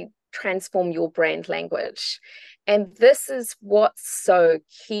actually transform your brand language. And this is what's so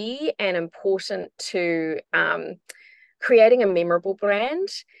key and important to creating a memorable brand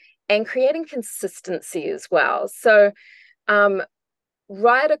and creating consistency as well. So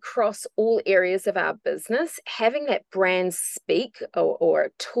right across all areas of our business, having that brand speak or a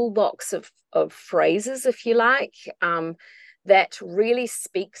toolbox of phrases, if you like, that really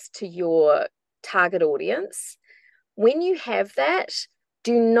speaks to your target audience. When you have that,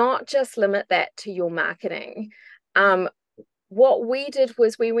 do not just limit that to your marketing. What we did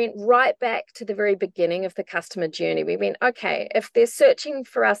was we went right back to the very beginning of the customer journey. We went, okay, if they're searching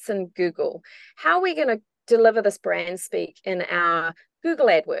for us in Google, how are we going to deliver this brand speak in our Google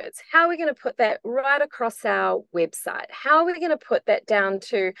AdWords? How are we going to put that right across our website? How are we going to put that down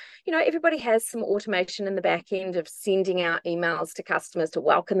to, everybody has some automation in the back end of sending out emails to customers to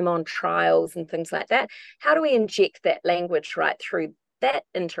welcome them on trials and things like that. How do we inject that language right through that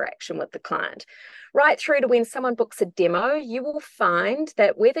interaction with the client? Right through to when someone books a demo, you will find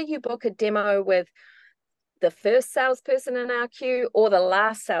that whether you book a demo with the first salesperson in our queue or the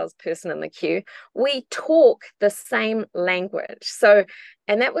last salesperson in the queue, we talk the same language. So,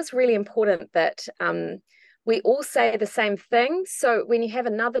 and that was really important that we all say the same thing. So when you have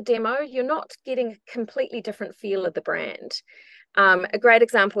another demo, you're not getting a completely different feel of the brand. A great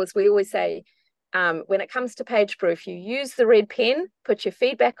example is we always say, when it comes to PageProof, you use the red pen, put your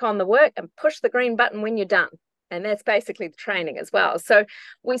feedback on the work, and push the green button when you're done. And that's basically the training as well. So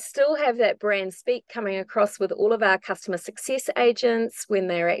we still have that brand speak coming across with all of our customer success agents when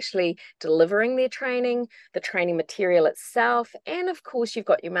they're actually delivering their training, the training material itself. And of course, you've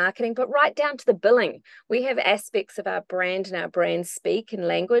got your marketing, but right down to the billing. We have aspects of our brand and our brand speak and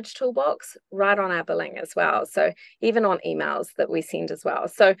language toolbox right on our billing as well. So even on emails that we send as well.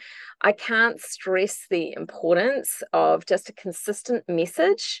 So I can't stress the importance of just a consistent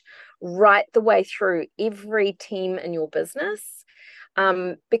message right the way through every team in your business,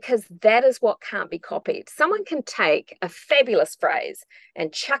 because that is what can't be copied. Someone can take a fabulous phrase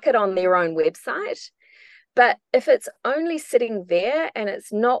and chuck it on their own website, but if it's only sitting there and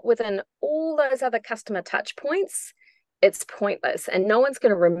it's not within all those other customer touch points, it's pointless and no one's going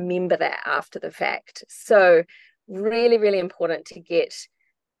to remember that after the fact. So really, really important to get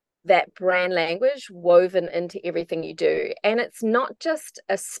that brand language woven into everything you do. And it's not just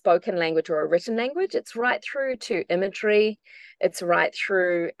a spoken language or a written language, it's right through to imagery, it's right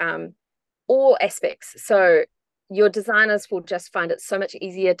through all aspects. So your designers will just find it so much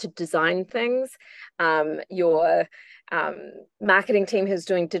easier to design things. Your marketing team who's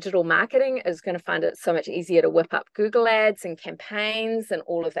doing digital marketing is going to find it so much easier to whip up Google ads and campaigns and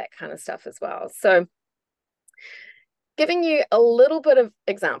all of that kind of stuff as well. So giving you a little bit of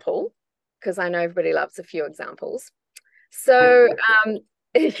example, because I know everybody loves a few examples. So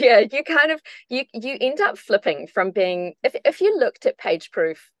yeah, you end up flipping from being, if you looked at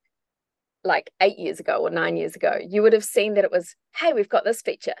PageProof like 8 years ago or 9 years ago, you would have seen that it was, hey, we've got this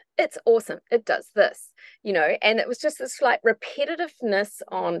feature. It's awesome. It does this, and it was just this like repetitiveness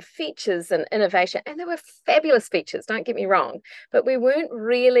on features and innovation. And there were fabulous features, don't get me wrong, but we weren't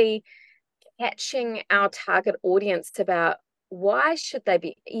really catching our target audience about why should they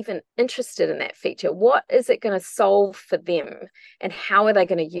be even interested in that feature? What is it going to solve for them and how are they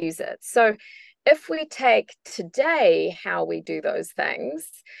going to use it? So if we take today how we do those things,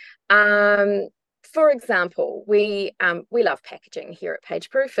 for example, we love packaging here at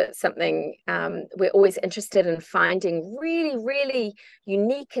PageProof. It's something we're always interested in finding really, really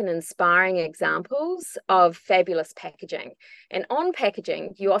unique and inspiring examples of fabulous packaging. And on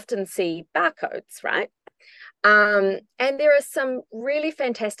packaging, you often see barcodes, right? And there are some really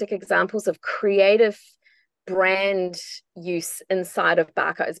fantastic examples of creative brand use inside of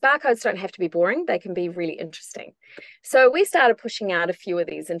barcodes. Barcodes don't have to be boring. They can be really interesting. So we started pushing out a few of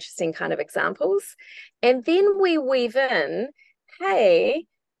these interesting kind of examples. And then we weave in, hey,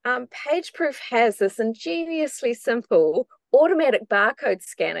 PageProof has this ingeniously simple automatic barcode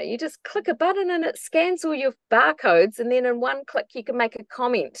scanner. You just click a button and it scans all your barcodes. And then in one click, you can make a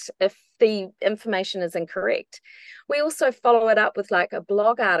comment if the information is incorrect. We also follow it up with like a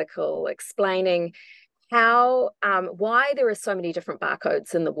blog article explaining why there are so many different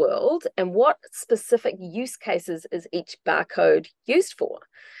barcodes in the world and what specific use cases is each barcode used for.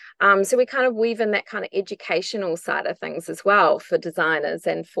 So we kind of weave in that kind of educational side of things as well for designers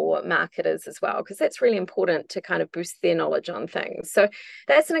and for marketers as well, because that's really important to kind of boost their knowledge on things. So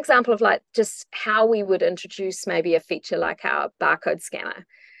that's an example of like just how we would introduce maybe a feature like our barcode scanner.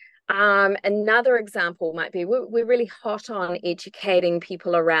 Another example might be we're really hot on educating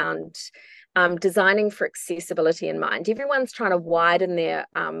people around designing for accessibility in mind. Everyone's trying to widen their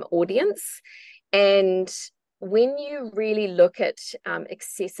audience. And when you really look at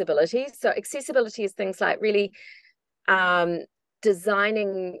accessibility, so accessibility is things like really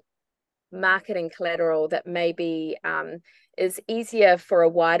designing marketing collateral that maybe is easier for a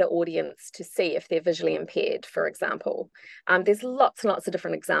wider audience to see if they're visually impaired, for example. There's lots and lots of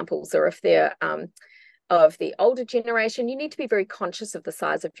different examples, or if they're of the older generation, you need to be very conscious of the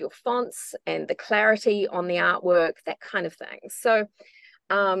size of your fonts and the clarity on the artwork, that kind of thing. So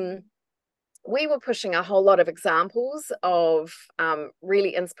we were pushing a whole lot of examples of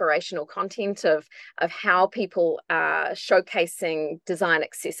really inspirational content of how people are showcasing design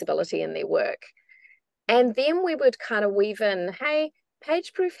accessibility in their work. And then we would kind of weave in, hey,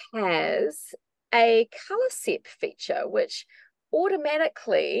 PageProof has a color set feature, which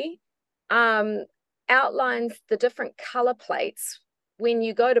automatically outlines the different color plates when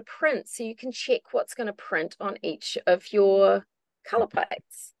you go to print, so you can check what's going to print on each of your color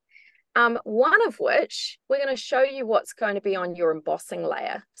plates. One of which we're going to show you what's going to be on your embossing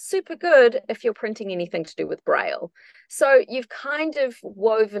layer. Super good if you're printing anything to do with Braille. So you've kind of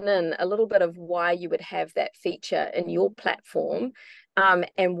woven in a little bit of why you would have that feature in your platform,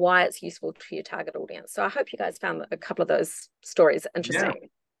 and why it's useful to your target audience. So I hope you guys found a couple of those stories interesting.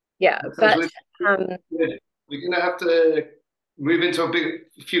 Yeah, but we're going to have to move into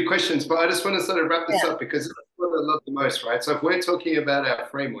a few questions, but I just want to sort of wrap this up, because that's what I love the most, right? So if we're talking about our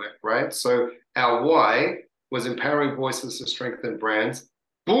framework, right? So our why was empowering voices to strengthen brands.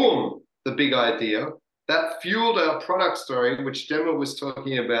 Boom, the big idea. That fueled our product story, which Gemma was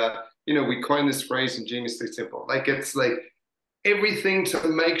talking about. You know, we coined this phrase ingeniously simple. Like, it's like everything to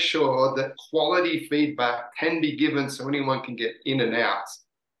make sure that quality feedback can be given so anyone can get in and out.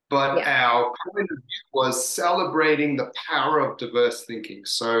 But our point of view was celebrating the power of diverse thinking.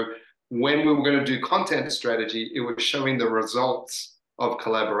 So when we were going to do content strategy, it was showing the results of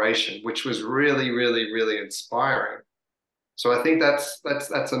collaboration, which was really, really, really inspiring. So I think that's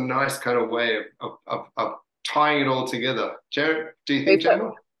a nice kind of way of tying it all together. Do you think,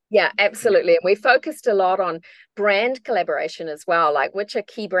 Gemma? Yeah, absolutely. And we focused a lot on brand collaboration as well, like which are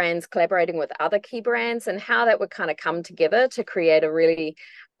key brands collaborating with other key brands, and how that would kind of come together to create a really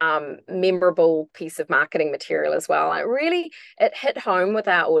memorable piece of marketing material as well. It hit home with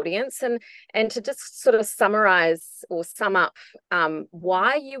our audience, and to just sort of summarize or sum up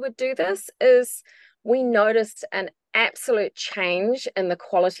why you would do this is, we noticed an absolute change in the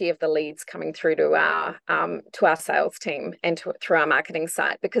quality of the leads coming through to our sales team and through our marketing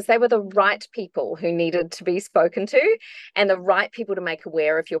site, because they were the right people who needed to be spoken to, and the right people to make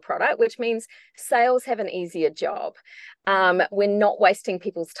aware of your product, which means sales have an easier job. We're not wasting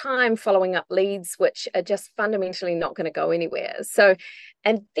people's time following up leads, which are just fundamentally not going to go anywhere. So,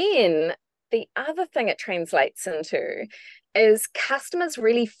 and then the other thing it translates into is customers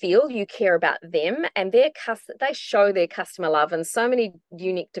really feel you care about them, and they show their customer love in so many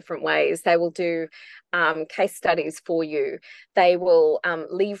unique different ways. They will do case studies for you. They will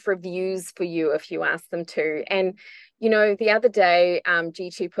leave reviews for you if you ask them to. And you know, the other day,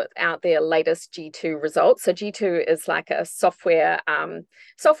 G2 put out their latest G2 results. So G2 is like a software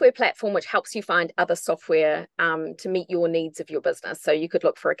platform which helps you find other software to meet your needs of your business. So you could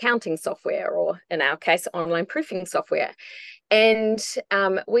look for accounting software, or in our case, online proofing software. And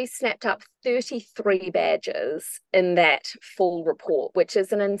we snapped up 33 badges in that full report, which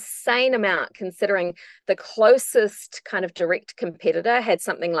is an insane amount considering the closest kind of direct competitor had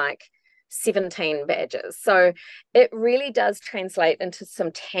something like 17 badges. So it really does translate into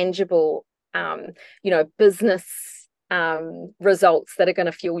some tangible, business results that are going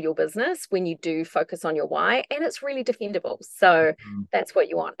to fuel your business when you do focus on your why, and it's really defendable. So that's what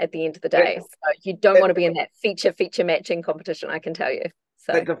you want at the end of the day. So you don't want to be in that feature matching competition, I can tell you.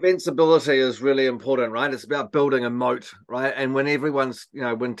 So that defensibility is really important, right? It's about building a moat, right? And when everyone's,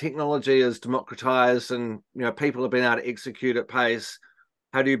 when technology is democratized and people have been able to execute at pace,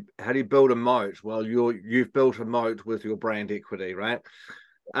 how do you build a moat? Well, you've built a moat with your brand equity, right?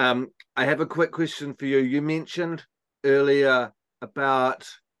 I have a quick question for you. You mentioned earlier about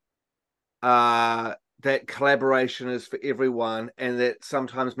that collaboration is for everyone, and that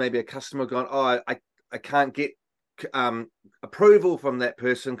sometimes maybe a customer going, I can't get approval from that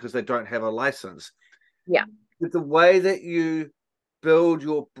person because they don't have a license. Yeah. With the way that you build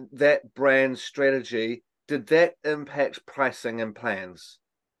that brand strategy, did that impact pricing and plans?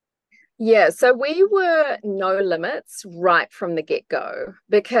 Yeah, so we were no limits right from the get-go,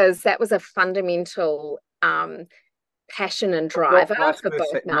 because that was a fundamental passion and driver for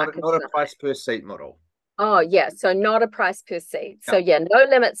both markets. Not a price per seat model. Oh, yeah. So not a price per seat. So yeah, no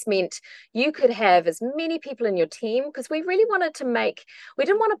limits meant you could have as many people in your team, because we really wanted to we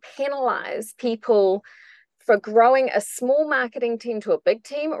didn't want to penalize people for growing a small marketing team to a big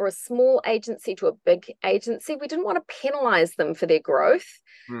team or a small agency to a big agency. We didn't want to penalize them for their growth.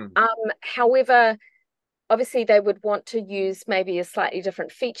 However, obviously they would want to use maybe a slightly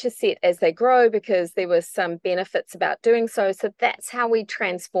different feature set as they grow, because there were some benefits about doing so. So that's how we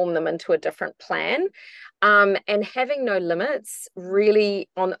transform them into a different plan. And having no limits really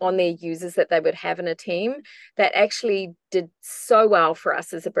on their users that they would have in a team, that actually did so well for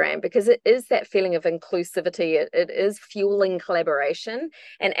us as a brand, because it is that feeling of inclusivity. It is fueling collaboration.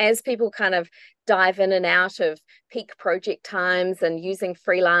 And as people kind of dive in and out of peak project times and using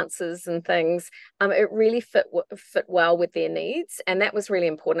freelancers and things, it really fit well with their needs. And that was really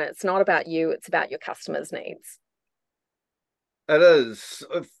important. It's not about you, it's about your customers' needs. It is.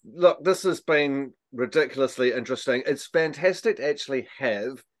 Look, this has been ridiculously interesting. It's fantastic to actually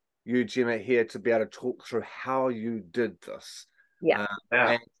have you, Gemma, here to be able to talk through how you did this. Yeah.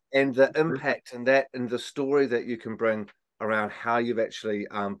 And the impact and the story that you can bring around how you've actually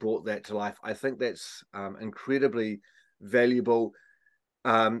brought that to life. I think that's incredibly valuable.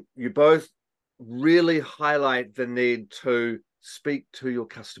 You both really highlight the need to speak to your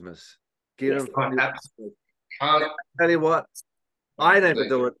customers. Get in front of your customers. Tell you what, I never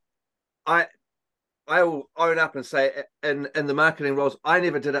do it. I will own up and say in the marketing roles, I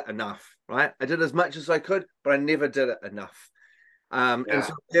never did it enough, right? I did as much as I could, but I never did it enough. And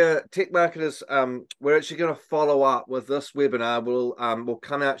so tech marketers, we're actually going to follow up with this webinar. Will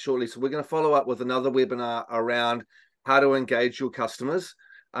come out shortly. So we're going to follow up with another webinar around how to engage your customers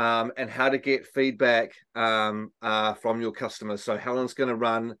and how to get feedback from your customers. So Helen's going to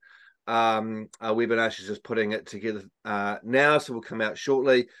run a webinar. She's just putting it together now, so we'll come out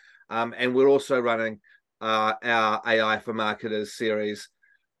shortly. And we're also running our AI for Marketers series,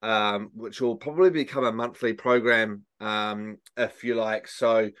 which will probably become a monthly program, if you like.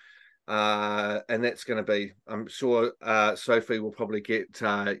 So, and that's going to be, I'm sure Sophie will probably get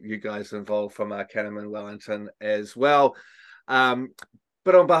you guys involved from Canham and Wellington as well.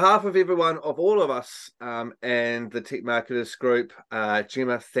 But on behalf of everyone, of all of us and the Tech Marketers Group,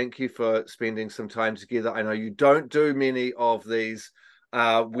 Gemma, thank you for spending some time together. I know you don't do many of these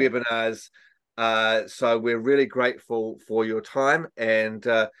webinars, so we're really grateful for your time. And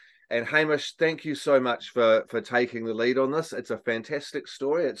Hamish, thank you so much for taking the lead on this. It's a fantastic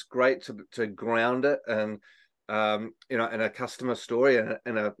story. It's great to ground it and in a customer story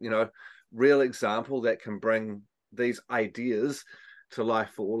and a real example that can bring these ideas to life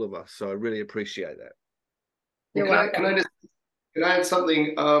for all of us. So I really appreciate that. Can I add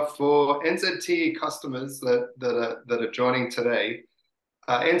something for NZTE customers that are joining today?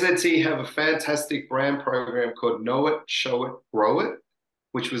 NZTE have a fantastic brand program called Know It, Show It, Grow It,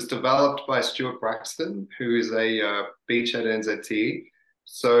 which was developed by Stuart Braxton, who is a beachhead NZTE.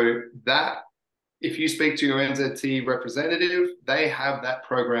 So that, if you speak to your NZTE representative, they have that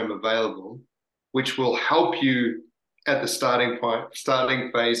program available, which will help you at the starting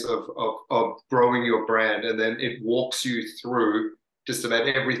phase of growing your brand. And then it walks you through just about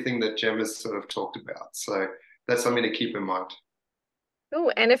everything that Gemma's sort of talked about. So that's something to keep in mind.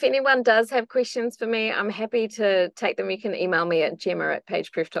 Cool. And if anyone does have questions for me, I'm happy to take them. You can email me at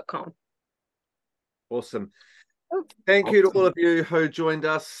gemma@pageproof.com. Awesome. Thank you to all of you who joined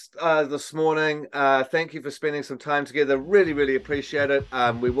us this morning. Thank you for spending some time together. Really, really appreciate it.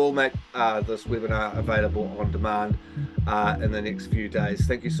 We will make this webinar available on demand in the next few days.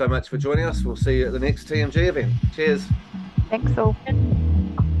 Thank you so much for joining us. We'll see you at the next TMG event. Cheers. Thanks all.